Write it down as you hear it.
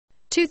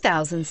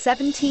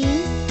2017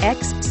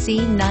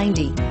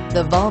 XC90.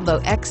 The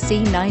Volvo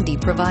XC90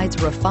 provides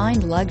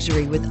refined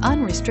luxury with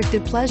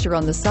unrestricted pleasure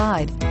on the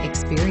side.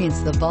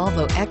 Experience the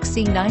Volvo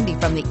XC90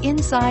 from the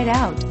inside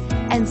out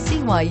and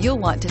see why you'll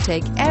want to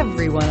take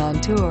everyone on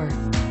tour.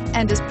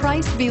 And is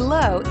priced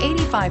below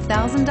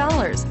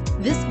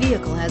 $85,000. This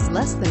vehicle has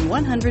less than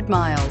 100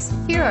 miles.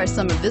 Here are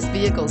some of this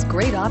vehicle's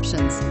great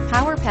options: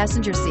 power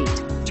passenger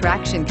seat,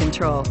 traction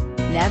control,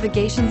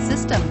 navigation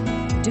system,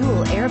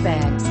 dual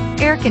airbags,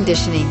 air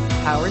conditioning,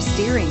 power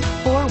steering,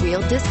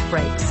 four-wheel disc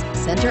brakes,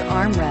 center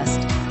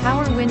armrest,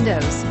 power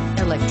windows,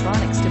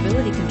 electronic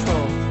stability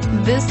control.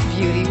 This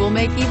beauty will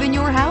make even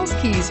your house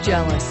keys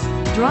jealous.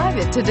 Drive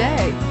it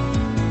today.